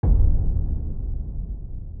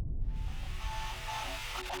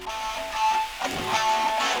Here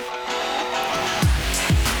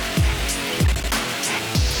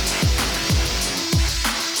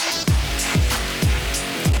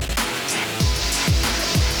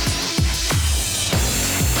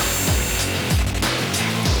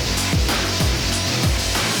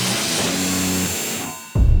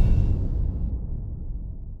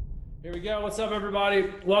we go. What's up,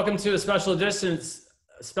 everybody? Welcome to a special edition,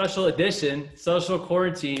 Social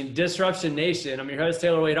Quarantine, Disruption Nation. I'm your host,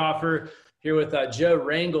 Taylor Wade Offer, here with Joe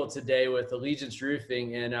Rangel today with Allegiance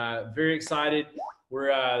Roofing, and very excited.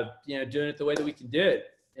 We're doing it the way that we can do it.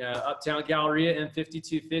 Uptown Galleria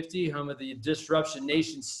M5250, home of the Disruption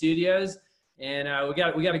Nation Studios, and we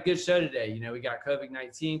got a good show today. We got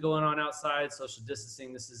COVID-19 going on outside, social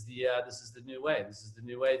distancing. This is the new way. This is the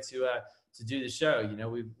new way to do the show.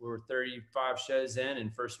 We're 35 shows in,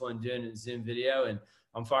 and first one doing it Zoom video, and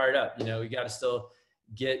I'm fired up. We got to still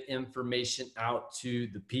get information out to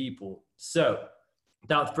the people. So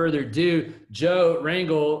without further ado, Joe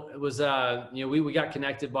Rangel was, we got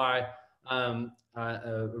connected by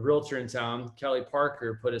a realtor in town. Kelly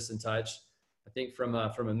Parker put us in touch, I think from a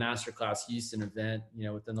Masterclass Houston event,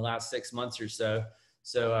 within the last 6 months or so.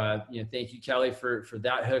 So, thank you, Kelly, for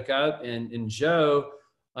that hookup. And Joe,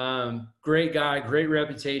 great guy, great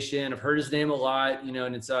reputation. I've heard his name a lot,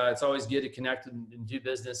 and it's always good to connect and do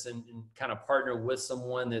business and kind of partner with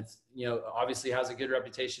someone that's, obviously has a good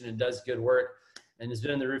reputation and does good work and has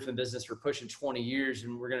been in the roofing business for pushing 20 years.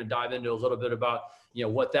 And we're going to dive into a little bit about,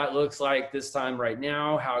 what that looks like this time right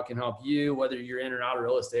now, how it can help you, whether you're in or out of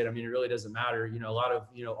real estate. I mean, it really doesn't matter. A lot of,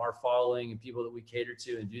 our following and people that we cater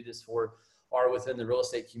to and do this for are within the real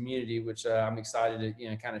estate community, which I'm excited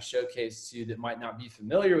to, kind of showcase to you that might not be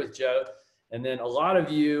familiar with Joe. And then a lot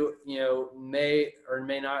of you, may or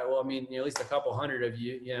may not, well, I mean, at least a couple hundred of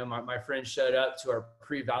you, my friend showed up to our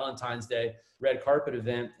pre-Valentine's Day red carpet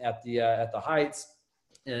event at the Heights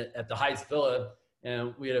Villa.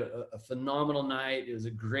 And we had a phenomenal night. It was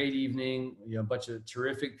a great evening, a bunch of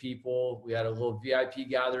terrific people. We had a little VIP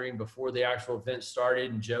gathering before the actual event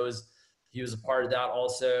started, and he was a part of that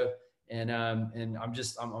also. And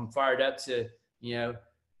I'm fired up to,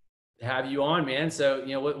 have you on, man. So,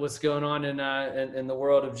 what's going on in the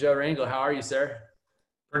world of Joe Rangel? How are you, sir?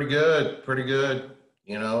 Pretty good.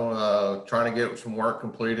 Trying to get some work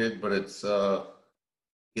completed, but it's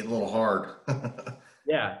getting a little hard.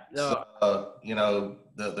 Yeah. No. So,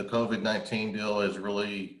 the COVID-19 deal is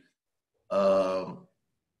really put a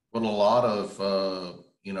lot of,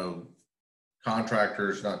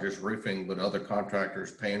 contractors, not just roofing, but other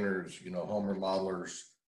contractors, painters, home remodelers,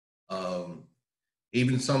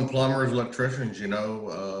 even some plumbers, electricians,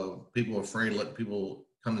 people are afraid to let people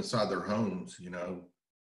come inside their homes,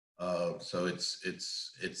 so it's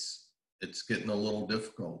getting a little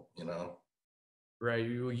difficult, Right.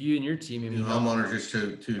 You and your team, homeowners just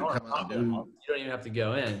to come out and do. You don't even have to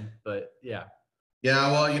go in, but yeah.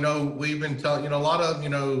 Yeah. Well, we've been telling, a lot of,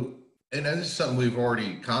 and this is something we've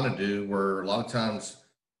already kind of do, where a lot of times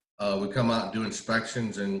we come out and do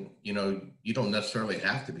inspections, and you don't necessarily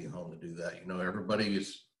have to be home to do that.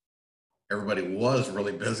 Everybody was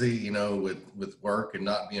really busy, with work and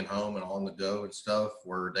not being home and on the go and stuff,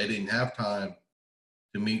 where they didn't have time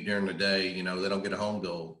to meet during the day. They don't get home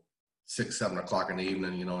till 6, 7 o'clock in the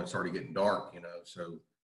evening. It's already getting dark. So,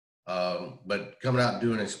 but coming out and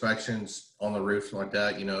doing inspections on the roofs like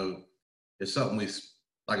that, it's something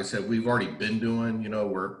like I said, we've already been doing,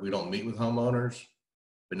 where we don't meet with homeowners,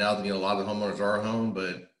 but now that, a lot of the homeowners are home,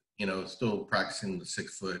 but, still practicing the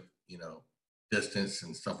 6 foot, distance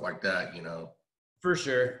and stuff like that, For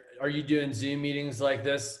sure. Are you doing Zoom meetings like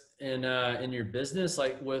this in your business,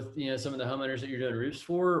 like with, some of the homeowners that you're doing roofs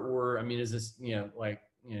for? Or, I mean, is this, No,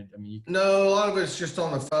 a lot of it's just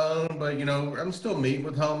on the phone, but, I'm still meeting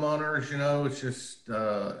with homeowners, it's just,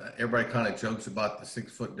 everybody kind of jokes about the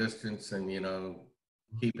 6 foot distance and,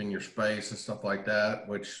 keeping your space and stuff like that,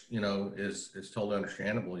 which, is totally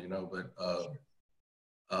understandable, but,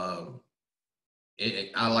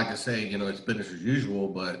 I like to say, it's business as usual,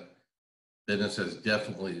 but business has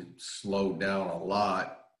definitely slowed down a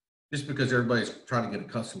lot just because everybody's trying to get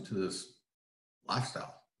accustomed to this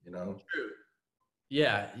lifestyle, True.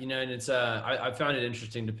 Yeah. And it's, I found it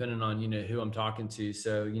interesting depending on, who I'm talking to.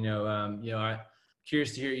 So, I'm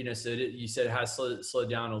curious to hear, so you said it has slowed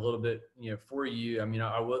down a little bit, for you. I mean,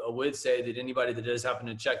 I would say that anybody that does happen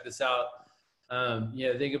to check this out,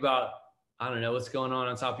 think about, I don't know, what's going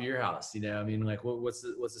on top of your house. I mean, like what's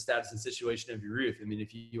the status and situation of your roof? I mean,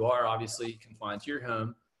 if you are obviously confined to your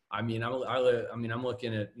home, I'm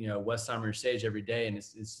looking at, Westheimer Sage every day, and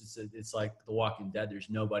it's like The Walking Dead. There's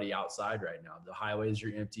nobody outside right now. The highways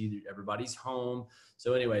are empty. Everybody's home.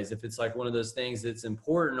 So anyways, if it's like one of those things that's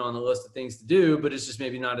important on the list of things to do, but it's just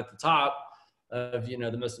maybe not at the top of,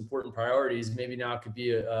 the most important priorities, maybe now could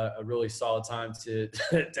be a really solid time to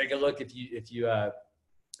take a look if you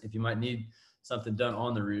might need something done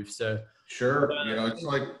on the roof. So Sure.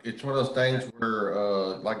 It's one of those things where,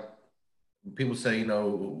 like people say,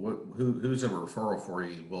 who's a referral for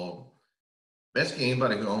you? Well, basically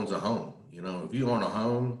anybody who owns a home. If you own a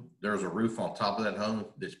home, there's a roof on top of that home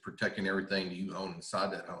that's protecting everything that you own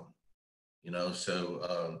inside that home.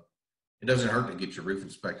 So it doesn't hurt to get your roof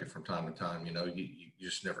inspected from time to time. You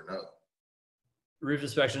just never know. Roof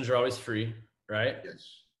inspections are always free, right? Yes,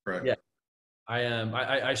 correct. Yeah.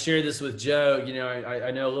 I shared this with Joe. I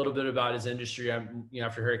know a little bit about his industry.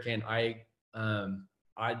 After Hurricane Ike,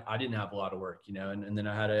 I didn't have a lot of work, and then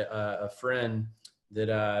I had a friend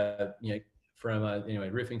that, from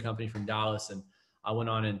a roofing company from Dallas, and I went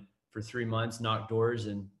on and for 3 months knocked doors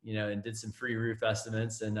and did some free roof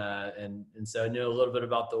estimates, and so I knew a little bit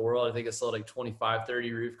about the world. I think I sold like 25,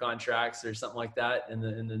 30 roof contracts or something like that in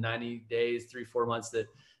the 90 days, 3-4 months that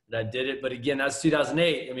I did it. But again, that's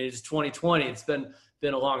 2008. I mean, it's 2020. It's been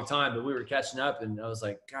a long time, but we were catching up, and I was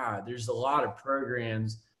like, God, there's a lot of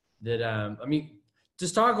programs that,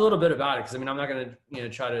 just talk a little bit about it. Cause I'm not going to,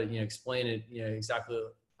 try to, explain it, exactly.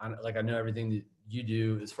 Like I know everything that you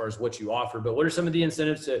do as far as what you offer, but what are some of the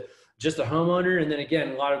incentives to just a homeowner? And then again,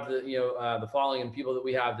 a lot of the, the following and people that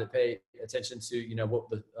we have that pay attention to, what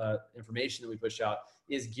the information that we push out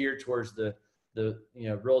is geared towards the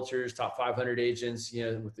realtors, top 500 agents,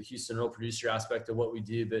 with the Houston Real Producer aspect of what we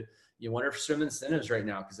do. But you wonder for some incentives right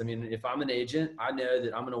now. Cause if I'm an agent, I know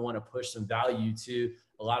that I'm going to want to push some value to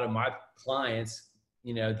a lot of my clients,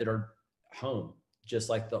 that are home, just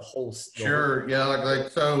like the whole. Sure. Yeah.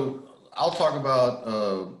 So I'll talk about,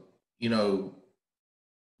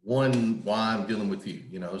 why I'm dealing with you,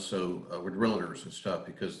 with realtors and stuff,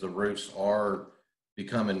 because the roofs are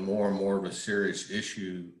becoming more and more of a serious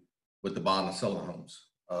issue with the buying and selling homes,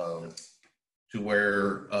 to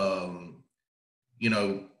where,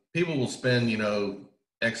 people will spend,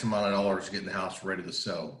 X amount of dollars getting the house ready to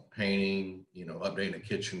sell, painting, updating the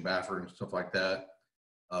kitchen, bathroom, stuff like that.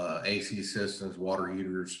 AC systems, water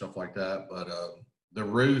heaters, stuff like that. But the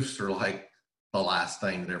roofs are like the last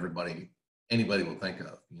thing that anybody will think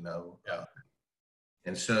of, Yeah.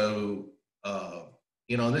 And so,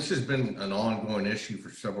 this has been an ongoing issue for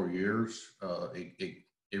several years.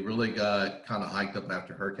 It really got kind of hiked up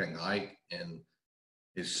after Hurricane Ike, and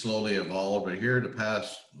it's slowly evolved. But here the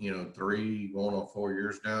past, 3 going on 4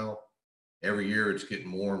 years now, every year it's getting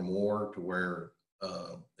more and more to where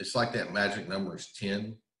it's like that magic number is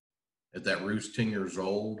 10. If that roof's 10 years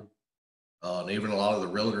old, and even a lot of the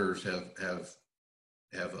realtors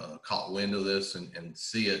have caught wind of this and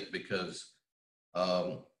see it, because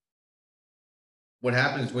what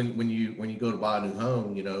happens when you go to buy a new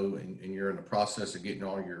home, and you're in the process of getting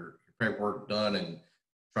all your paperwork done and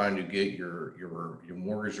trying to get your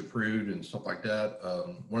mortgage approved and stuff like that.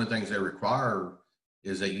 One of the things they require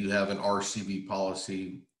is that you have an RCV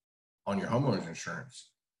policy on your homeowner's insurance.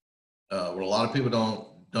 What a lot of people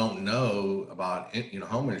don't know about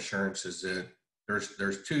home insurance is that there's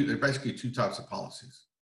basically 2 types of policies.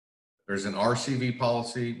 There's an RCV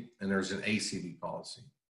policy and there's an ACV policy.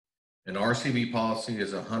 An RCV policy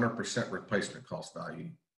is 100% replacement cost value.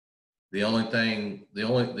 Your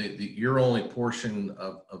only portion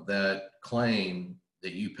of that claim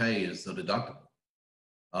that you pay is the deductible.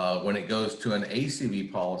 When it goes to an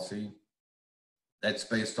ACV policy, that's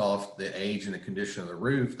based off the age and the condition of the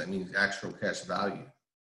roof. That means actual cash value.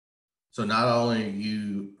 So not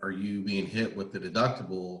only are you being hit with the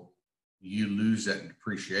deductible, you lose that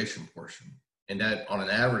depreciation portion. And that, on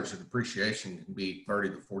an average, the depreciation can be 30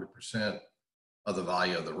 to 40% of the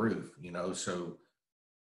value of the roof. So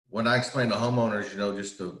when I explain to homeowners,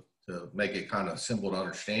 just to make it kind of simple to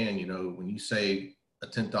understand, when you say a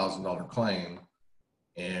 $10,000 claim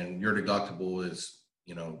and your deductible is,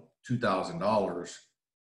 $2,000,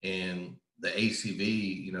 and the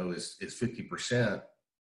ACV, is 50%.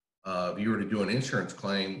 If you were to do an insurance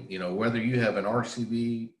claim, whether you have an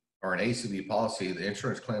RCV or an ACV policy, the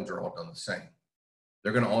insurance claims are all done the same.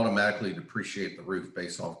 They're going to automatically depreciate the roof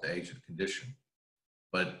based off the age and condition.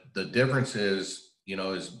 But the difference is,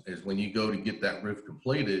 is when you go to get that roof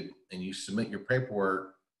completed and you submit your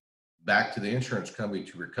paperwork back to the insurance company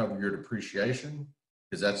to recover your depreciation,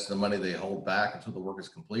 because that's the money they hold back until the work is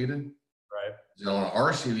completed. Right. So on an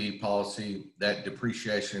RCV policy, that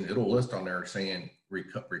depreciation, it'll list on there saying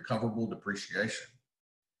recoverable depreciation.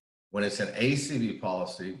 When it's an ACV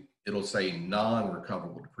policy, it'll say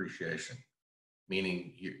non-recoverable depreciation,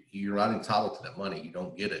 meaning you're not entitled to that money. You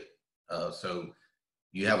don't get it. So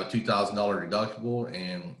you have a $2,000 deductible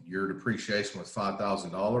and your depreciation was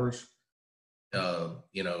 $5,000.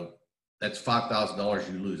 You know, that's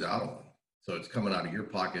 $5,000 you lose out on. So it's coming out of your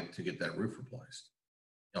pocket to get that roof replaced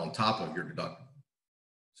on top of your deductible.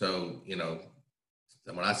 So, you know,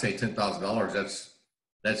 when I say $10,000,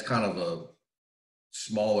 that's kind of a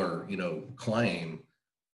smaller, you know, claim.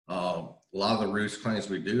 A lot of the roofs claims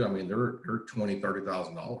we do, I mean, they're $20,000,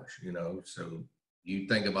 $30,000, you know. So you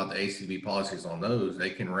think about the ACV policies on those, they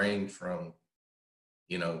can range from,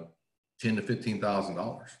 you know, $10,000 to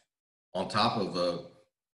 $15,000 on top of a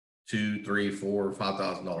 $2,000, $3,000, $4,000,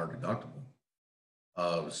 $5,000 deductible.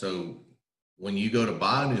 So when you go to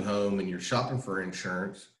buy a new home and you're shopping for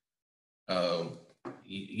insurance,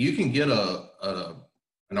 you can get an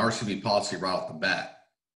RCV policy right off the bat,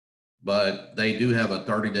 but they do have a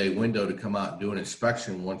 30-day window to come out and do an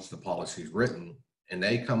inspection once the policy is written, and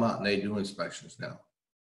they come out and they do inspections now.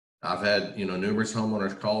 I've had, you know, numerous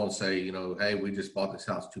homeowners call and say, you know, hey, we just bought this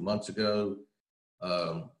house 2 months ago.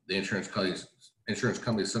 The insurance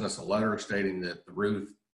company sent us a letter stating that the roof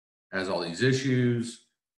has all these issues.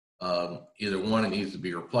 Either one, it needs to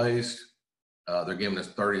be replaced. They're giving us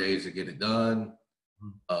 30 days to get it done.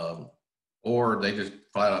 Or they just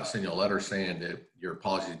flat out send you a letter saying that your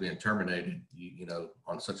policy is being terminated, you know,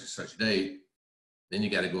 on such and such date. Then you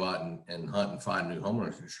got to go out and hunt and find new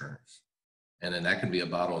homeowners insurance. And then that can be a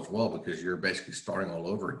battle as well, because you're basically starting all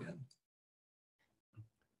over again.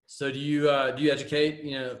 So do you educate,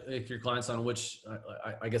 you know, if your clients on which,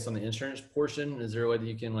 I guess on the insurance portion, is there a way that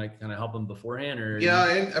you can like kind of help them beforehand, or?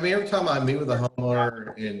 Yeah. I mean, every time I meet with a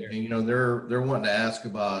homeowner and you know, they're wanting to ask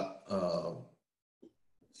about,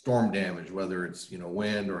 storm damage, whether it's, you know,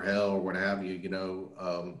 wind or hail or what have you, you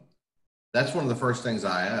know, that's one of the first things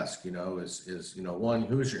I ask, you know, is, you know, one,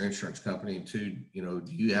 who is your insurance company? And two, you know,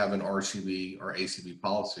 do you have an RCV or ACV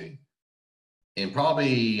policy? And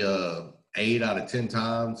probably 8 out of 10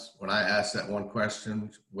 times when I ask that one question,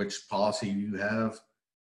 which policy you have,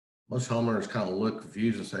 most homeowners kind of look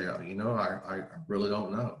confused and say, oh, you know, I really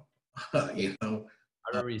don't know. You know, I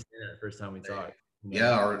remember you saying that the first time we talked.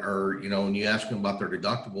 Yeah, or you know, when you ask them about their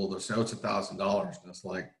deductible, they'll say, oh, it's $1,000, and it's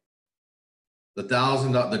like the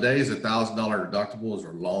days of $1,000 deductibles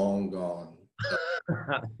are long gone.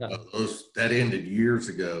 That ended years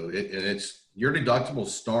ago. And it's your deductibles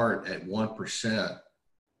start at 1%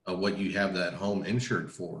 of what you have that home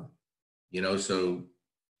insured for. You know, so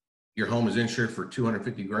your home is insured for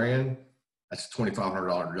 $250,000. That's a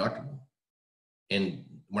 $2,500 deductible. And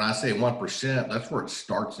when I say 1%, that's where it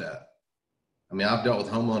starts at. I mean, I've dealt with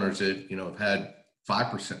homeowners that, you know, have had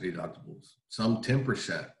 5% deductibles, some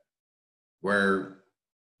 10%, where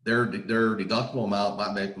their deductible amount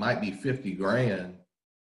might be $50,000.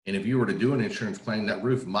 And if you were to do an insurance claim, that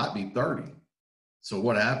roof might be 30. So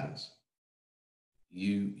what happens?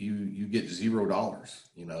 You get $0.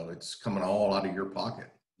 You know, it's coming all out of your pocket.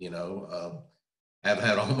 You know, I've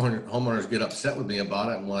had homeowners get upset with me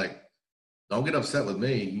about it. I'm like, don't get upset with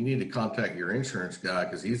me. You need to contact your insurance guy,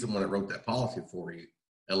 because he's the one that wrote that policy for you,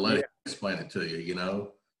 and let him explain it to you. You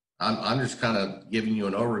know, I'm just kind of giving you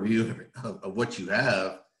an overview of what you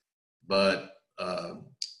have, but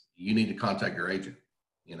you need to contact your agent,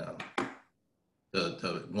 you know,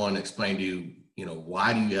 to one, explain to you, you know,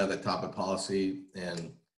 why do you have that type of policy,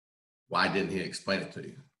 and why didn't he explain it to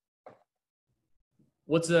you?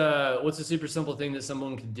 What's a super simple thing that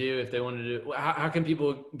someone can do if they want to do? How can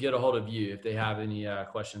people get a hold of you if they have any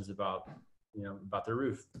questions about, you know, about their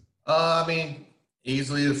roof? I mean,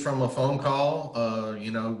 easily from a phone call.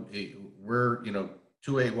 You know, we're, you know,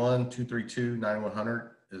 281-232-9100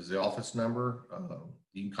 is the office number.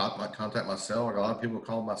 You can contact my cell. A lot of people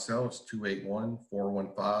call my cell. It's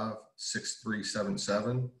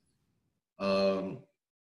 281-415-6377.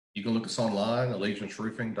 You can look us online,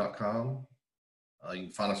 allegianceroofing.com. You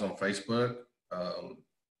can find us on Facebook.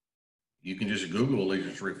 You can just Google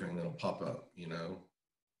Allegiance Roofing and it'll pop up. You know,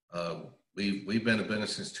 we've been in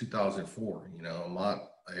business since 2004. You know, I'm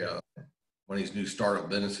not one of these new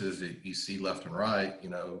startup businesses that you see left and right. You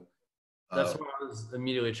know, that's why I was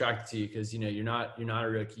immediately attracted to you, because you know you're not a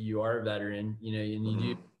rookie, you are a veteran. You know, and you do,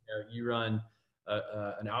 you know, you run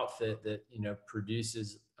an outfit that, you know,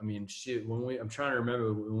 produces. I mean, shoot, I'm trying to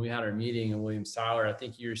remember when we had our meeting in Williams Tyler. I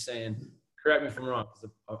think you were saying, correct me if I'm wrong, because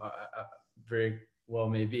I very well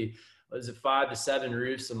may be. Is it 5 to 7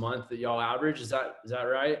 roofs a month that y'all average? Is that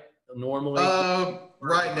right? Normally?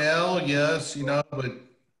 Right now, yes, you know, but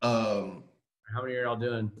how many are y'all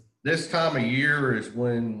doing? this time of year is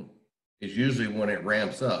when is usually when it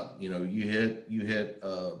ramps up. You know, you hit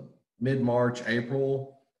mid-March,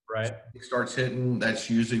 April, Right. it starts hitting. That's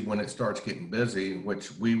usually when it starts getting busy,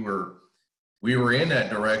 which we were in that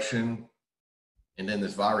direction, and then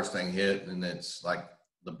this virus thing hit, and it's like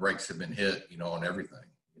the brakes have been hit, you know, on everything,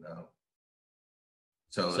 you know.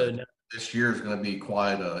 So, So now this year is going to be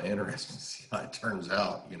quite interesting to see how it turns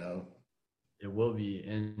out, you know. it will be.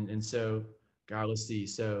 And so, God, let's see.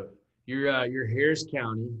 So you're Harris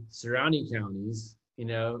County, surrounding counties, you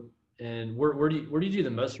know, and where do you do the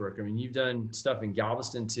most work? I mean, you've done stuff in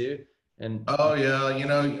Galveston too, and Oh yeah, you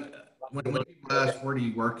know, when people ask where do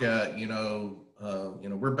you work at, you know,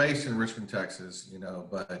 we're based in Richmond, Texas, you know,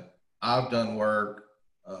 but I've done work.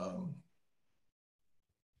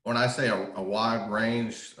 When I say a wide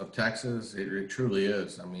range of Texas, it truly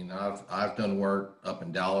is. I mean, I've done work up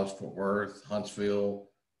in Dallas, Fort Worth, Huntsville,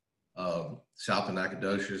 south of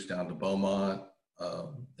Nacogdoches down to Beaumont,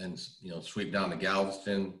 and you know, sweep down to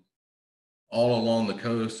Galveston, all along the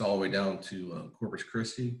coast, all the way down to Corpus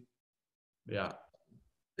Christi, yeah,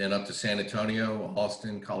 then up to San Antonio,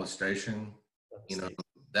 Austin, College Station. You know,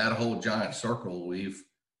 that whole giant circle we've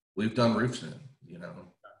done roofs in. You know,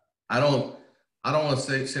 I don't I don't want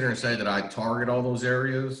to sit here and say that I target all those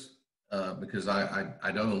areas because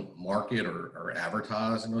I don't market or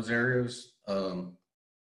advertise in those areas.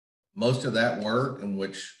 Most of that work, in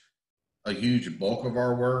which a huge bulk of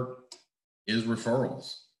our work is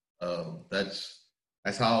referrals.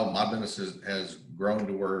 That's how my business has grown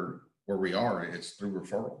to where we are. It's through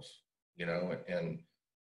referrals, you know, and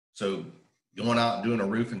so going out and doing a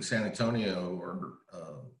roof in San Antonio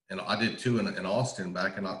and I did two in Austin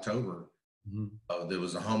back in October. mm-hmm. There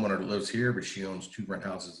was a homeowner that lives here, but she owns two rent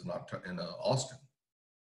houses in Austin,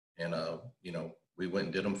 and you know, we went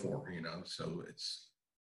and did them for her. You know, so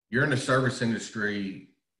you're in the service industry.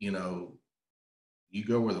 You know, you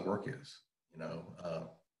go where the work is. You know,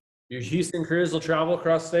 Your Houston crews will travel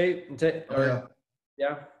across state and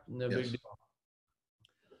yeah, no yes. big deal.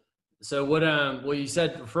 So well, you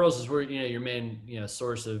said referrals is where, you know, your main, you know,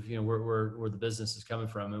 source of, you know, where the business is coming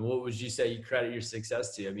from. And what would you say you credit your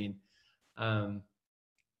success to? I mean,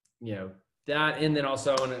 you know, that, and then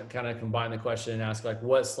also I want to kind of combine the question and ask, like,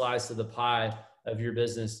 what slice of the pie of your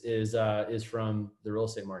business is from the real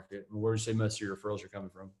estate market? And where would you say most of your referrals are coming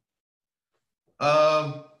from?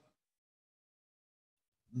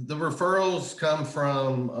 The referrals come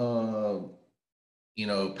from you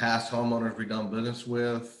know, past homeowners we've done business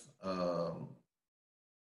with,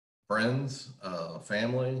 friends,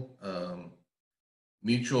 family,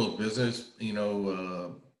 mutual business, you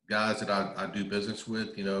know, guys that I do business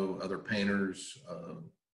with, you know, other painters,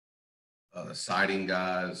 siding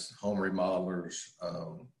guys, home remodelers.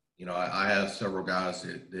 You know, I have several guys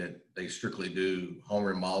that they strictly do home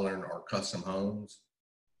remodeling or custom homes.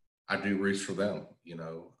 I do roofs for them, you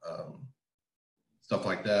know, stuff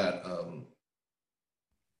like that.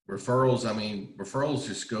 Referrals, I mean, referrals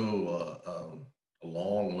just go a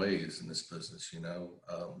long ways in this business, you know.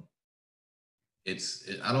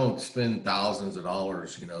 I don't spend thousands of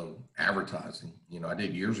dollars, you know, advertising. You know, I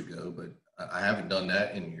did years ago, but I haven't done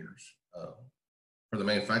that in years for the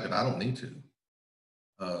main fact that I don't need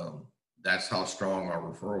to. That's how strong our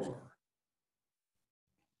referrals are.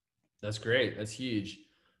 That's great. That's huge.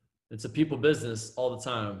 It's a people business all the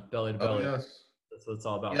time, belly to belly. Oh, yes. That's what it's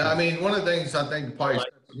all about. Yeah, I mean, one of the things I think probably Like,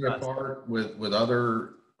 sets me apart with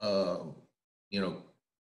other, you know,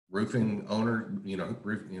 roofing owner,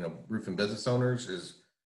 roofing business owners is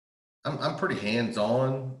I'm pretty hands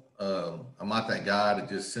on. I'm not that guy that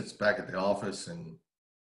just sits back at the office and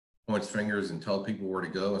points fingers and tell people where to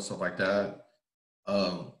go and stuff like that.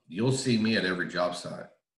 You'll see me at every job site.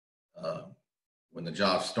 When the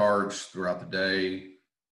job starts throughout the day,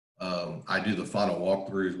 I do the final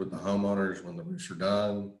walkthroughs with the homeowners when the roofs are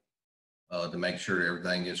done to make sure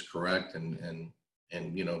everything is correct. And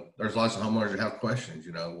you know, there's lots of homeowners that have questions.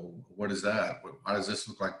 You know, well, what is that? Why does this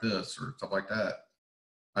look like this or stuff like that?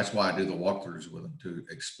 That's why I do the walkthroughs with them to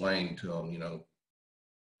explain to them. You know,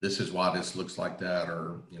 this is why this looks like that,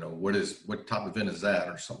 or you know, what type of vent is that,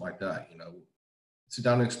 or something like that. You know, sit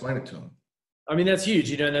down and explain it to them. I mean, that's huge,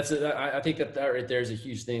 you know, and I think that right there is a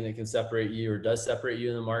huge thing that can separate you or does separate you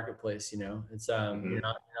in the marketplace. You know, it's, you're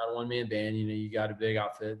not a one man band, you know, you got a big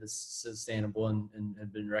outfit that's sustainable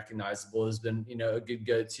and been recognizable, has been, you know, a good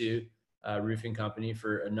go-to roofing company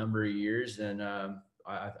for a number of years. And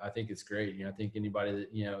I think it's great. You know, I think anybody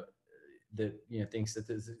that, you know, thinks that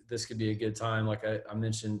this could be a good time, like I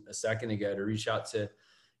mentioned a second ago, to reach out to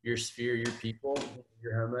your sphere, your people,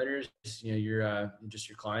 your homeowners, you know, your just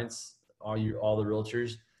your clients, all the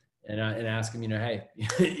realtors, and ask them, hey,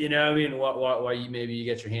 I mean, why maybe you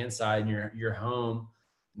get your hand side and your home,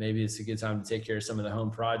 maybe it's a good time to take care of some of the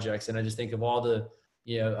home projects. And I just think of all the,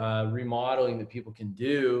 remodeling that people can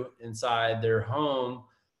do inside their home.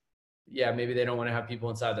 Yeah, maybe they don't want to have people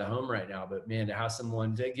inside the home right now, but man, to have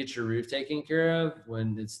someone to get your roof taken care of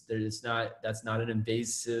when that's not an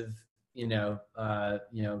invasive,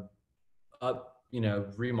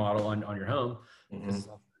 remodel on your home.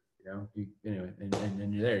 Anyway,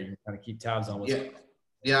 and you're there, you kind of keep tabs on what's.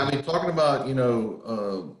 Yeah. I mean, talking about,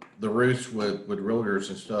 the roofs with realtors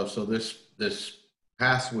and stuff. So this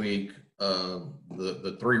past week,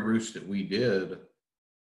 the 3 roofs that we did,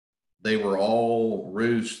 they were all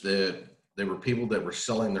roofs that they were people that were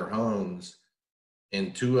selling their homes,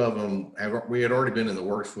 and 2 of them we had already been in the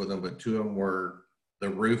works with them, but 2 of them were, the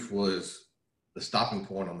roof was the stopping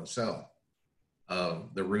point on the sale.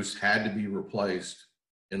 The roofs had to be replaced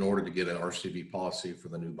in order to get an RCV policy for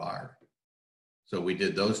the new buyer. So we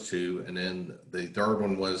did those 2, and then the third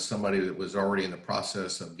one was somebody that was already in the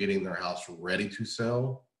process of getting their house ready to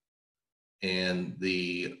sell, and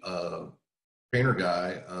the painter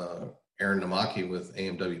guy, Aaron Namaki with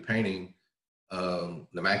AMW Painting,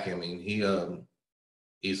 Namaki, I mean,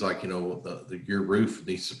 he's like, your roof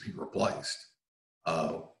needs to be replaced.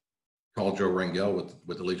 Call Joe Rangel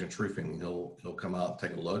with Allegiance Roofing. He'll come out and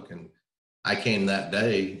take a look. And I came that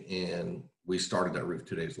day, and we started that roof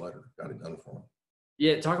 2 days later. Got it done for him.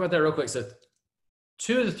 Yeah, talk about that real quick. So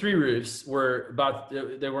 2 of the 3 roofs were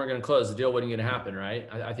they weren't going to close. The deal wasn't going to happen, right?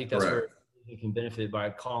 I think that's Correct. where you can benefit by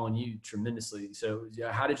calling you tremendously. So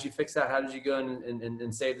how did you fix that? How did you go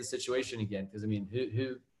and save the situation again? Because I mean,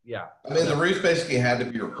 who? Yeah. I mean, the roof basically had to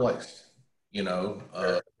be replaced. It's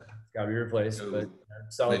got to be replaced, but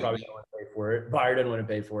seller probably don't want to pay for it. Buyer doesn't want to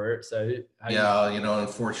pay for it. So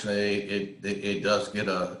unfortunately, it does get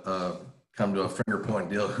come to a finger point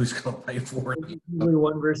deal. Who's going to pay for it? Usually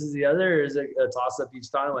one versus the other, or is it a toss up each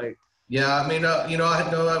time? Like, yeah, I mean, I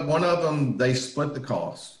know one of them, they split the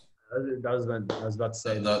cost. I was about to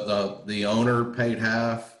say the owner paid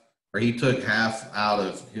half, or he took half out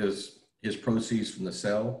of his proceeds from the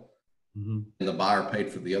sale. Mm-hmm. And the buyer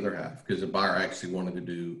paid for the other half because the buyer actually wanted to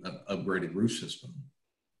do an upgraded roof system.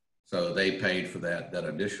 So they paid for that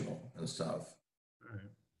additional and stuff.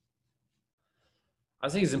 Right. I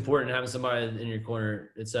think it's important having somebody in your corner.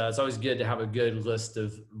 It's always good to have a good list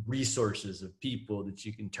of resources of people that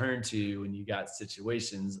you can turn to when you got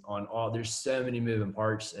situations on all. There's so many moving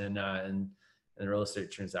parts and the real estate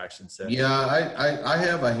transactions. So yeah, I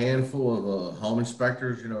have a handful of home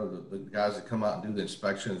inspectors. The guys that come out and do the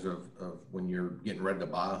inspections of when you're getting ready to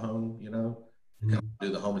buy a home. Mm-hmm. Do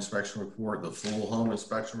the home inspection report, the full home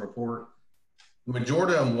inspection report. The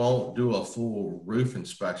majority of them won't do a full roof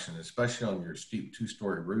inspection, especially on your steep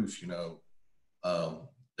 2-story roofs. They're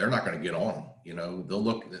not going to get on them. They'll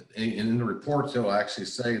look in the reports. They'll actually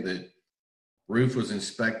say that roof was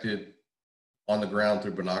inspected on the ground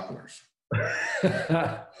through binoculars.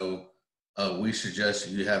 So we suggest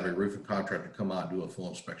you have a roofing contractor come out and do a full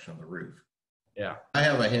inspection of the roof. Yeah, I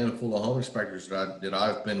have a handful of home inspectors that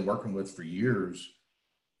I've been working with for years,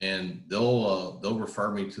 and they'll refer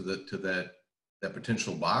me to that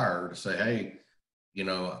potential buyer to say, hey,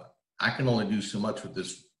 I can only do so much with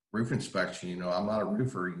this roof inspection. I'm not a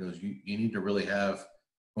roofer. He goes, you need to really have,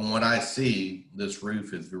 from what I see, this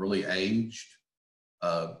roof is really aged.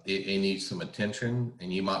 It needs some attention,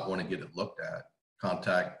 and you might want to get it looked at.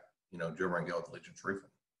 Contact, Joe Rangel with Allegiance Roofing.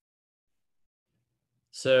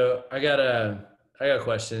 So I got a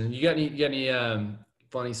question. You got any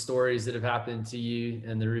funny stories that have happened to you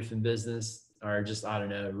in the roofing business, or just, I don't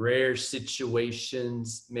know, rare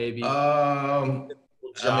situations maybe? I mean,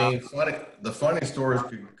 the funny stories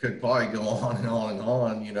could probably go on and on and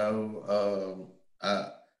on.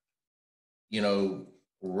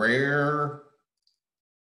 Rare.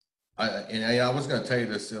 I was going to tell you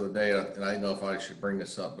this the other day, and I didn't know if I should bring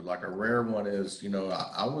this up, but like a rare one is,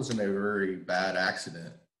 I was in a very bad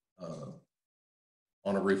accident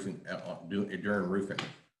on a roofing during roofing,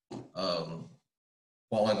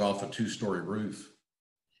 falling off a 2-story roof,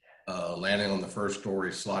 landing on the first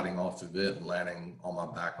story, sliding off of it, and landing on my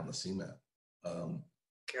back on the cement.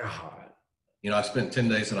 God. I spent 10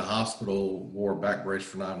 days in a hospital, wore a back brace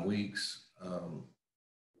for 9 weeks.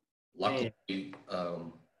 Luckily,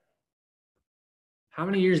 how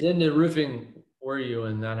many years into roofing were you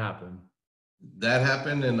when that happened? That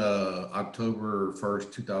happened in October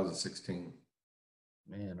 1st, 2016.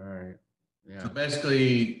 Man, all right. Yeah. So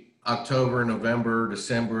basically, October, November,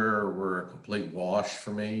 December were a complete wash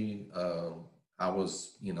for me. I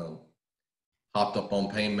was, hopped up on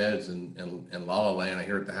pain meds and La La Land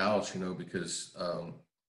here at the house, because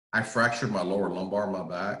I fractured my lower lumbar in my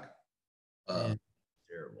back. Man,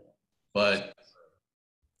 terrible. But,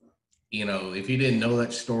 you know, if you didn't know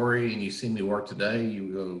that story and you see me work today,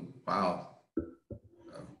 you go, wow,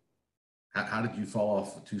 how did you fall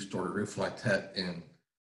off a 2-story roof like that and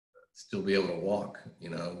still be able to walk, you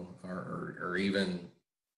know, or even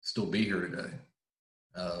still be here today?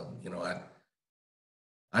 You know,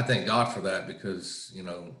 I thank God for that because, you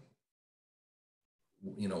know,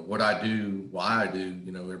 what I do, why I do,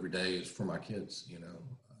 you know, every day is for my kids, you know.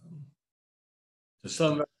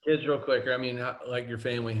 Some kids real quick. I mean, like your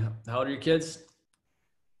family, how old are your kids?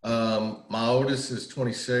 My oldest is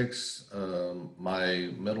 26. My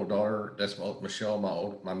middle daughter, that's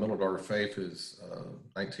Michelle. My middle daughter Faith is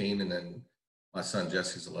 19, and then my son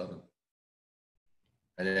Jesse's 11.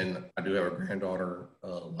 And then I do have a granddaughter,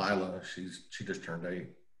 Lila. She just turned 8.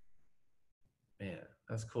 Man,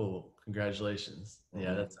 that's cool. Congratulations.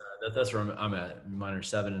 Yeah, that's where I'm at. Mine are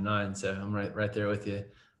 7 and 9, so I'm right there with you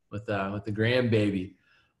with the grandbaby.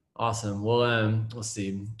 Awesome. Well, let's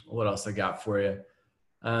see what else I got for you.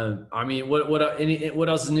 I mean, what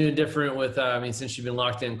else is new and different with? I mean, since you've been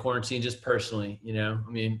locked in quarantine, just personally, you know,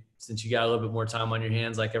 I mean, since you got a little bit more time on your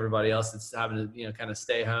hands, like everybody else that's having to, you know, kind of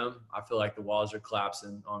stay home. I feel like the walls are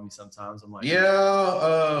collapsing on me sometimes. I'm like,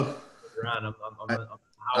 Yeah. I'm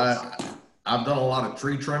I've done a lot of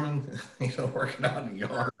tree trimming, you know, working out in the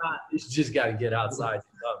yard. You just got to get outside,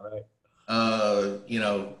 right? You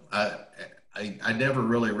know, I never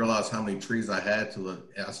really realized how many trees I had till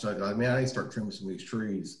I started. I mean, I need to start trimming some of these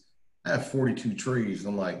trees. I have 42 trees.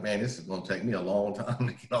 I'm like, man, this is going to take me a long time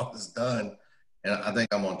to get all this done. And I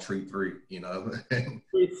think I'm on tree 3, you know.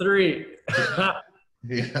 Tree 3.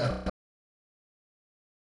 Yeah.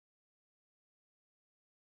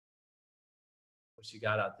 What you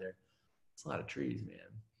got out there? It's a lot of trees, man.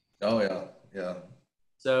 Oh yeah, yeah.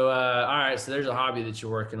 So, all right. So there's a hobby that you're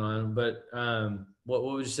working on, but what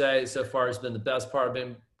would you say so far has been the best part of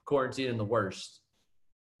being quarantined and the worst?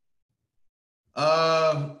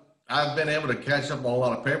 I've been able to catch up on a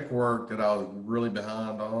lot of paperwork that I was really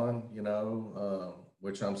behind on, you know,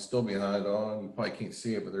 which I'm still behind on. You probably can't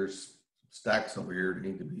see it, but there's stacks over here that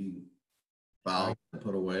need to be filed and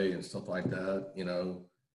put away and stuff like that, you know.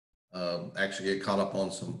 Actually get caught up on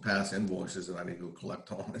some past invoices that I need to go collect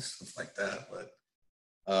on and stuff like that. But,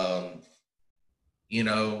 you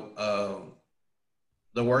know,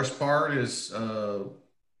 the worst part is trying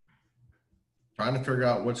to figure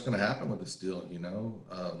out what's going to happen with this deal, you know.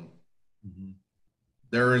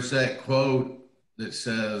 There is that quote that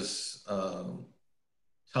says,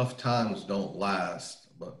 tough times don't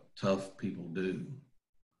last, but tough people do.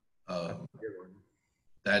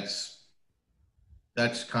 That's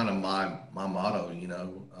kind of my motto, you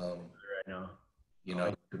know. Right now, you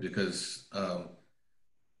know, because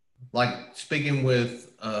like speaking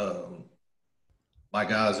with my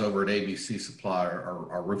guys over at ABC Supply,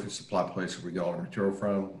 our roofing supply place where we get all our material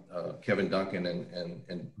from, Kevin Duncan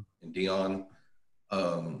and Dion,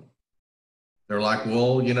 they're like,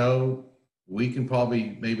 well, you know, we can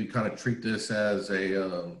probably maybe kind of treat this as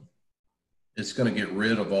it's going to get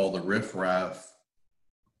rid of all the riffraff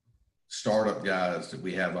startup guys that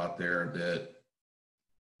we have out there that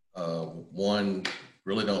one,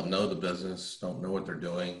 really don't know the business, don't know what they're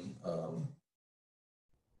doing.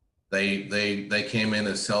 They came in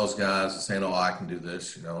as sales guys and saying, oh, I can do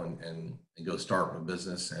this, you know, and go start a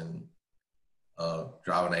business and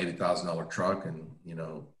drive an $80,000 truck and, you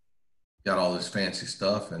know, got all this fancy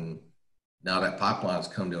stuff. And now that pipeline's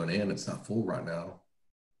come to an end, it's not full right now.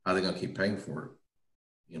 How are they going to keep paying for it?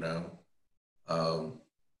 You know,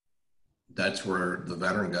 that's where the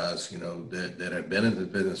veteran guys, you know, that have been in the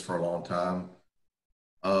business for a long time,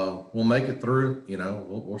 we'll make it through, you know,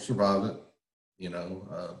 we'll survive it, you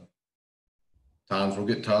know, times will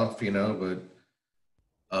get tough, you know, but,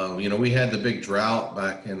 you know, we had the big drought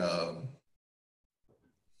back in, I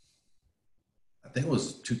think it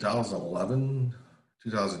was 2011,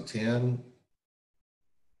 2010.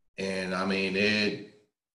 And I mean, it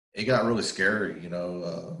got really scary, you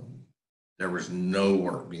know, there was no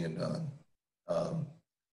work being done.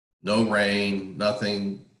 No rain,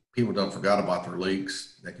 nothing. People don't forgot about their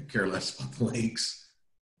leaks. They could care less about the leaks.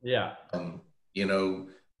 Yeah. You know,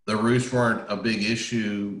 the roofs weren't a big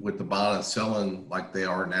issue with the buying and selling like they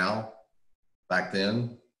are now back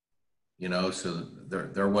then, you know, so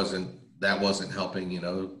that wasn't helping, you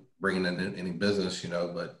know, bringing in any business, you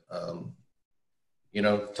know, but, you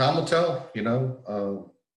know, time will tell, you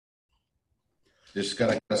know, just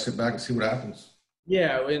gotta sit back and see what happens.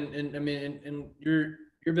 Yeah, and I mean, and your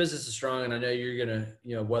business is strong, and I know you're gonna,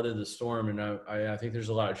 you know, weather the storm, and I think there's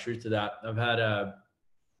a lot of truth to that. I've had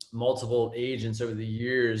multiple agents over the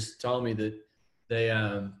years telling me that they,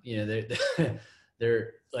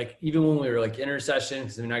 they're like, even when we were like intercession,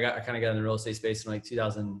 because I mean, I kind of got in the real estate space in like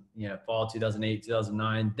 2000, fall 2008,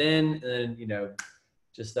 2009. Then,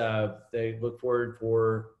 just they look forward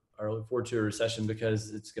to a recession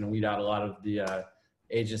because it's going to weed out a lot of the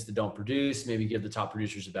agents that don't produce, maybe give the top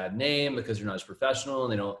producers a bad name because they're not as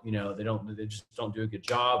professional and they just don't do a good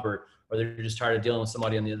job, or they're just tired of dealing with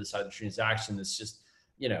somebody on the other side of the transaction that's just,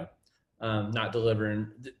 not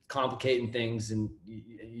delivering, complicating things, and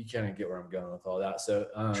you kind of get where I'm going with all that. So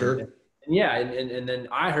Sure. And then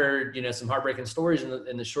I heard, some heartbreaking stories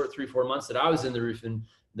in the short 3-4 months that I was in the roofing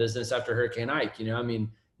business after Hurricane Ike.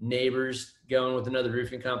 Neighbors going with another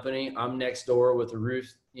roofing company. I'm next door with a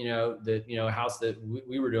roof, a house that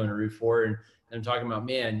we were doing a roof for. And I'm talking about,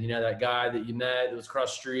 man, that guy that you met that was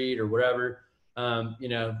across the street or whatever,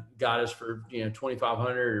 got us for, $2,500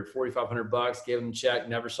 or $4,500, gave him a check,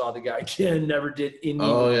 never saw the guy again, never did any.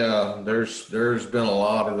 Oh yeah. There's been a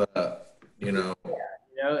lot of that,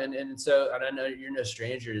 And so, and I know you're no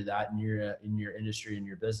stranger to that in your industry and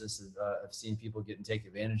your business. I've seen people get and take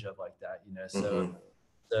advantage of like that, so. Mm-hmm.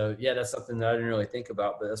 So yeah, that's something that I didn't really think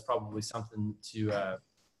about, but that's probably something to,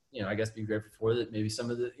 I guess be grateful for, that maybe some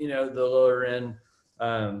of the, the lower end,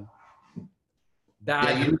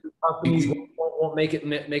 bad companies won't make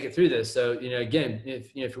it through this. So, again,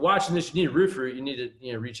 if you're watching this, you need a roofer, you need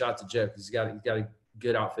to, reach out to Joe, because he's got a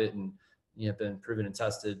good outfit and, been proven and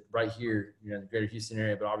tested right here, in the greater Houston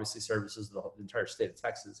area, but obviously services the entire state of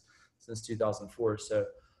Texas since 2004. So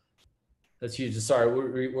that's huge. Sorry, what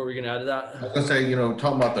were we going to add to that? I was going to say,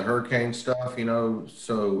 talking about the hurricane stuff,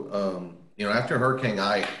 so, after Hurricane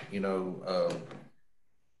Ike,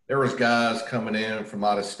 there was guys coming in from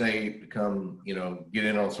out of state to come, get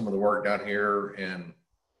in on some of the work down here. And,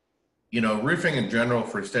 roofing in general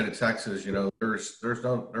for the state of Texas, there's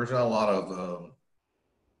not a lot of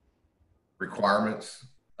requirements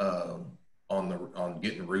on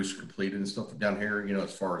getting roofs completed and stuff down here,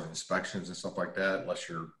 as far as inspections and stuff like that, unless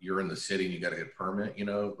you're in the city and you got to get a permit,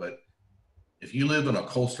 but if you live in a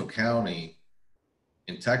coastal county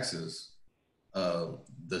in Texas,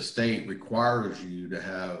 the state requires you to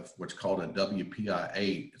have what's called a WPI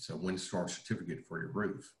 8. It's a windstorm certificate for your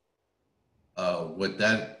roof. What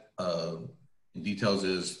that details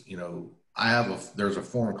is, there's a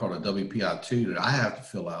form called a WPI 2 that I have to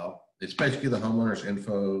fill out. It's basically the homeowner's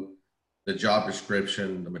info, the job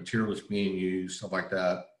description, the material that's being used, stuff like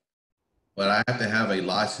that. But I have to have a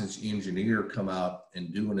licensed engineer come out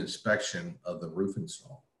and do an inspection of the roof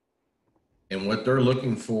install. And what they're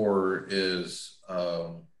looking for is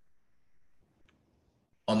on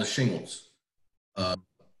the shingles.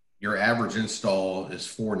 Your average install is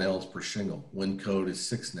 4 nails per shingle. Wind code is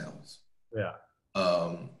 6 nails. Yeah.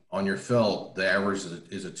 On your felt, the average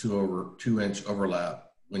is a 2-inch overlap.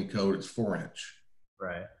 Wind code is 4-inch.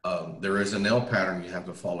 Right. There is a nail pattern you have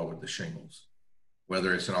to follow with the shingles,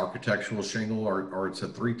 whether it's an architectural shingle or it's a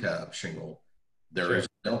 3-tab shingle. There is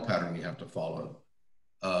a nail pattern you have to follow.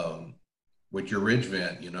 With your ridge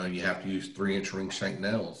vent, you have to use 3-inch ring shank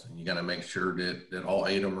nails, and you got to make sure that all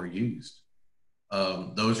 8 of them are used.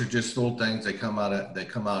 Those are just little things they come out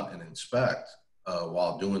and inspect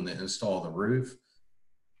while doing the install of the roof.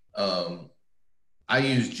 I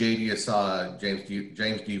use JDSI,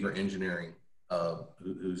 James Deaver Engineering,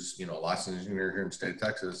 who's a licensed engineer here in the state of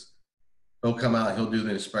Texas. He'll come out, he'll do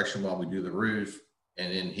the inspection while we do the roof,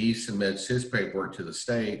 and then he submits his paperwork to the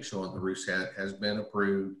state showing the roof has been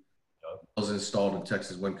approved, was installed in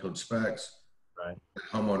Texas wind code specs. Right. The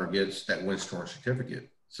homeowner gets that windstorm certificate.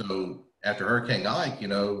 So after Hurricane Ike,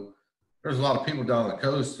 there's a lot of people down on the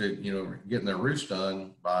coast that, getting their roofs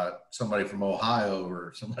done by somebody from Ohio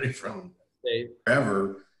or somebody from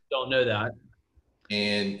wherever. Don't know that.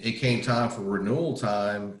 And it came time for renewal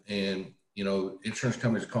time, and insurance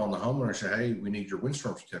companies calling the homeowner and say, "Hey, we need your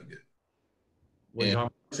windstorm certificate." And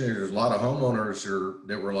there's a lot of homeowners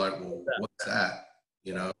that were like, "Well, what's that?"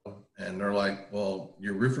 And they're like, "Well,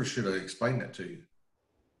 your roofer should have explained that to you."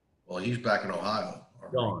 Well, he's back in Ohio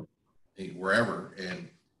or wherever, and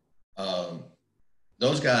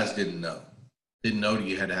those guys didn't know that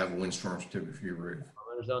you had to have a windstorm certificate for your roof.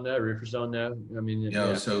 Homeowners don't know, roofers don't know. I mean,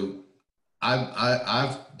 so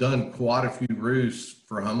I've done quite a few roofs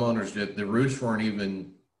for homeowners that the roofs weren't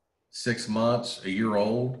even 6 months, a year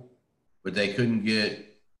old, but they couldn't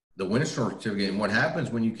get the windstorm certificate. And what happens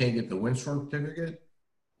when you can't get the windstorm certificate?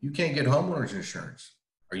 You can't get homeowners insurance.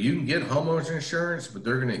 Or you can get homeowners insurance, but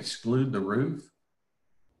they're going to exclude the roof.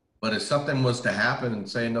 But if something was to happen and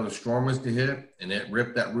say another storm was to hit and it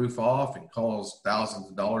ripped that roof off and caused thousands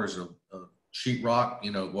of dollars of sheetrock,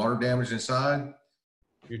 water damage inside,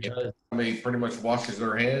 Your toes. I mean, pretty much washes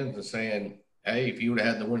their hands and saying, hey, if you would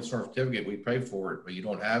have had the windstorm certificate, we pay for it, but you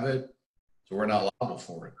don't have it, so we're not liable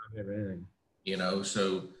for it. Everything. You know,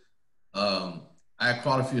 so I had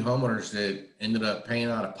quite a few homeowners that ended up paying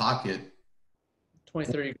out of pocket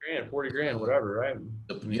 20, 30 grand, 40 grand, whatever, right?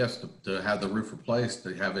 to have the roof replaced,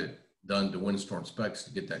 to have it done to windstorm specs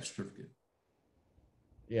to get that certificate.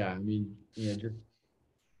 Yeah, I mean, just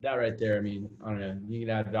that right there. I mean, I don't know. You can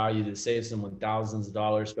add value to save someone thousands of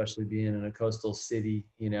dollars, especially being in a coastal city,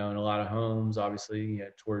 and a lot of homes, obviously,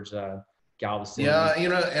 towards Galveston. Yeah,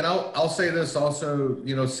 and I'll say this also,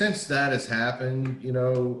 since that has happened,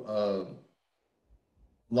 a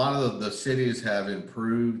lot of the cities have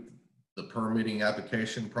improved the permitting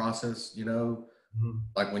application process,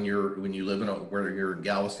 like when you live where you're in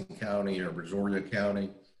Galveston County or Brazoria County,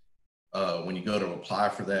 when you go to apply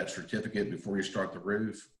for that certificate before you start the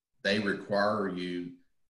roof, they require you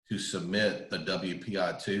to submit the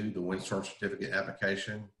WPI2, the windstorm certificate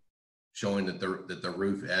application, showing that the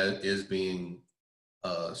roof is being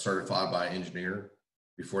certified by an engineer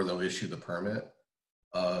before they'll issue the permit.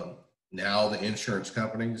 Now the insurance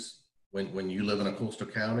companies, when you live in a coastal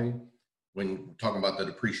county, when talking about the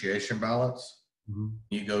depreciation balance,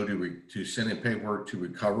 you go to send in paperwork to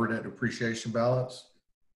recover that depreciation balance,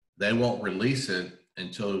 they won't release it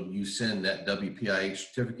until you send that WPIH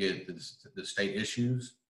certificate that the state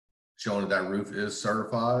issues, showing that roof is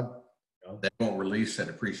certified. They won't release that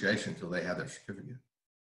depreciation until they have their certificate.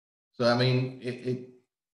 So, I mean, it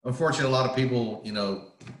unfortunately, a lot of people,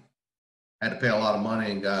 had to pay a lot of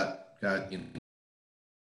money and got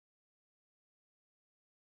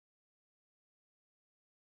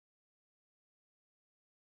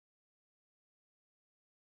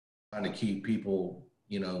trying to keep people,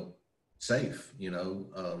 safe, keep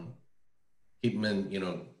them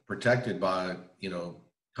in, protected by,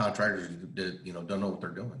 contractors that, don't know what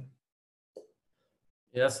they're doing.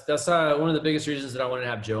 Yeah, that's one of the biggest reasons that I wanted to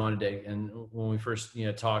have Joe on today. And when we first,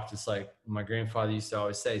 talked, it's like my grandfather used to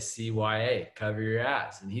always say, CYA, cover your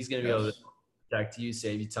ass. And he's going to be able to protect you,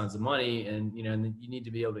 save you tons of money. And, and you need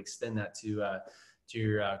to be able to extend that to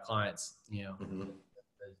your clients,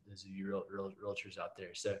 those of you realtors out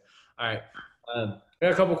there. So, all right. I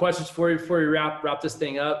got a couple questions for you before we wrap this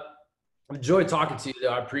thing up. I enjoyed talking to you, though.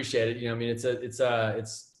 I appreciate it. I mean, it's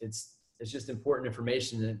just important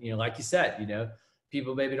information that, like you said,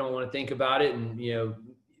 people maybe don't want to think about it. And,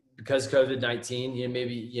 because COVID-19,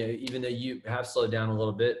 maybe, even though you have slowed down a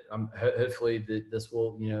little bit, hopefully this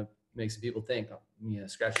will, make some people think,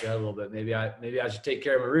 scratch your head a little bit. Maybe I should take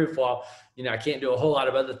care of my roof while, I can't do a whole lot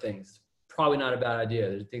of other things. Probably not a bad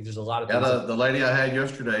idea. I think there's a lot of things. The lady I had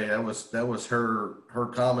yesterday, that was her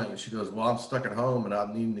comment. And she goes, well, I'm stuck at home and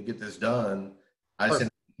I'm needing to get this done. I said,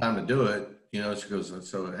 time to do it. She goes,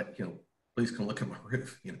 so, please come look at my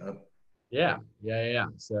roof, Yeah.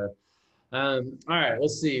 So, all right,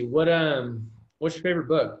 let's see. What's your favorite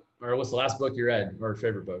book, or what's the last book you read, or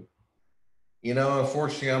favorite book?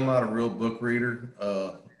 Unfortunately, I'm not a real book reader.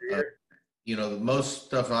 The most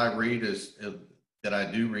stuff I read is that I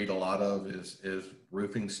do read a lot of is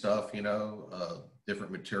roofing stuff,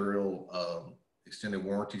 different material, extended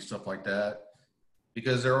warranty, stuff like that.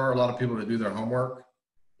 Because there are a lot of people that do their homework.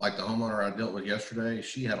 Like the homeowner I dealt with yesterday,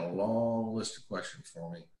 she had a long list of questions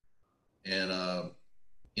for me. And,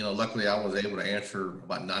 luckily I was able to answer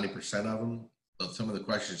about 90% of them. But some of the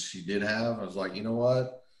questions she did have, I was like, you know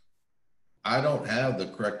what? I don't have the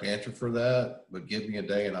correct answer for that, but give me a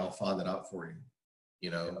day and I'll find it out for you.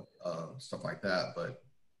 Stuff like that. But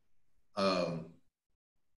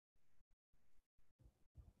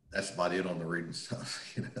that's about it on the reading stuff.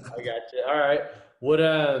 I got you. All right. What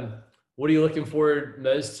are you looking forward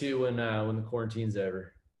most to when the quarantine's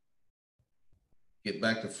over? Get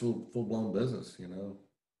back to full blown business.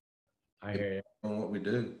 I hear you. On what we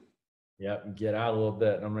do. Yep. Get out a little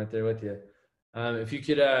bit. I'm right there with you. If you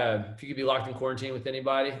could be locked in quarantine with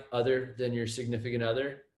anybody other than your significant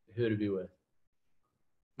other, who would it be with?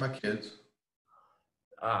 My kids.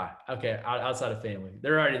 Okay. Outside of family.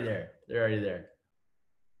 They're already there.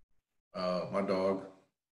 My dog.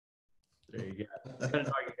 There you go. What kind of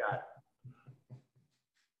dog you got?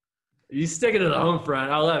 You sticking to the home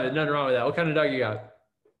front. I love it. Nothing wrong with that. What kind of dog you got?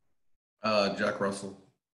 Jack Russell.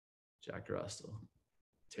 Jack Russell.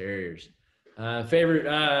 Terriers. Favorite,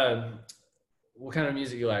 what kind of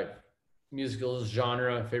music you like? Musicals,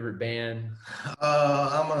 genre, favorite band?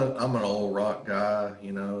 I'm an old rock guy,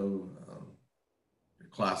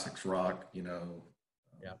 classics rock,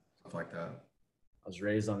 stuff like that. I was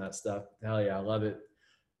raised on that stuff. Hell yeah, I love it.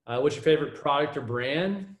 What's your favorite product or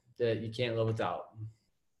brand that you can't live without?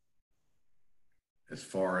 As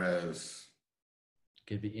far as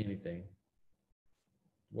Could be anything.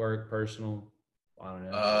 Work, personal. I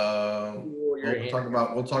don't know.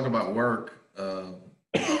 We'll talk about work.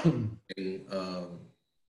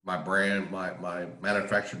 My brand, my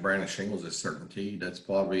manufactured brand of shingles is Certainty. That's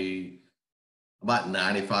probably about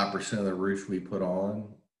 95% of the roofs we put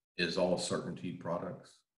on is all Certainty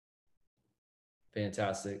products.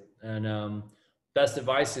 Fantastic. And best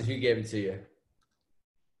advice, and who gave it to you?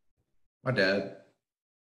 My dad.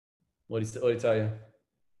 What did he tell you?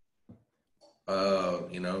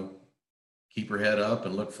 Keep your head up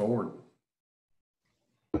and look forward.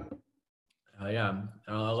 Yeah,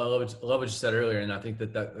 I love what you said earlier, and I think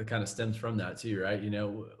that kind of stems from that too, right?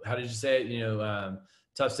 How did you say it?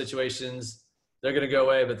 Tough situations, they're going to go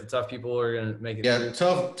away, but the tough people are going to make it. Yeah,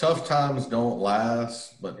 tough times don't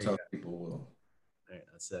last, but tough people will. All right,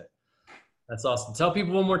 that's it. That's awesome. Tell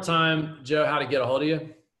people one more time, Joe, how to get a hold of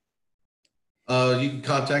you. You can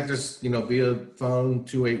contact us, via phone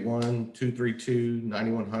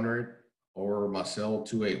 281-232-9100 or my cell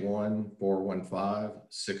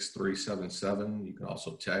 281-415-6377. You can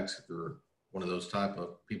also text if you're one of those type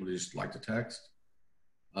of people who just like to text.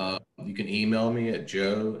 You can email me at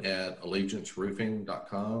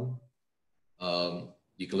joe@allegianceroofing.com.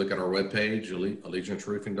 You can look at our webpage,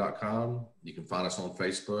 allegianceroofing.com. You can find us on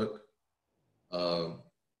Facebook.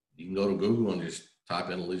 You can go to Google and just type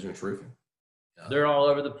in Allegiance Roofing. They're all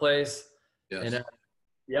over the place. Yes. And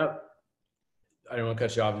yep. I don't want to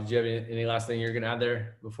cut you off. Did you have any last thing you're going to add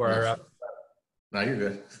there before I wrap? No, you're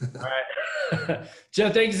good. All right. Joe,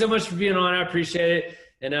 thank you so much for being on. I appreciate it.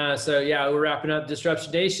 And we're wrapping up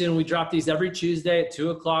Disruption Nation. We drop these every Tuesday at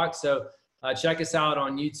 2:00. So check us out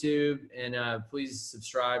on YouTube, and please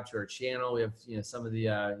subscribe to our channel. We have some of the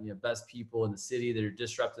best people in the city that are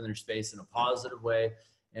disrupting their space in a positive way.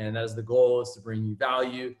 And that is the goal, is to bring you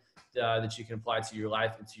value that you can apply to your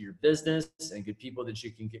life and to your business, and good people that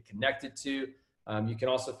you can get connected to. You can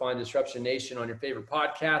also find Disruption Nation on your favorite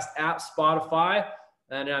podcast app, Spotify.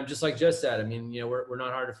 And just like Joe said, we're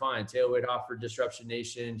not hard to find. Taylor Wade Hoffer, Disruption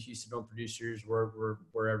Nation, Houston Home Producers,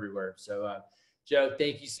 we're everywhere. So Joe,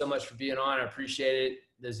 thank you so much for being on. I appreciate it.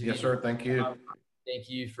 Yes, sir. Thank you. Thank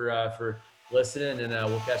you for listening, and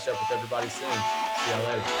we'll catch up with everybody soon. See y'all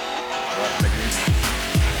later. All right,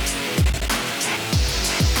 thank you.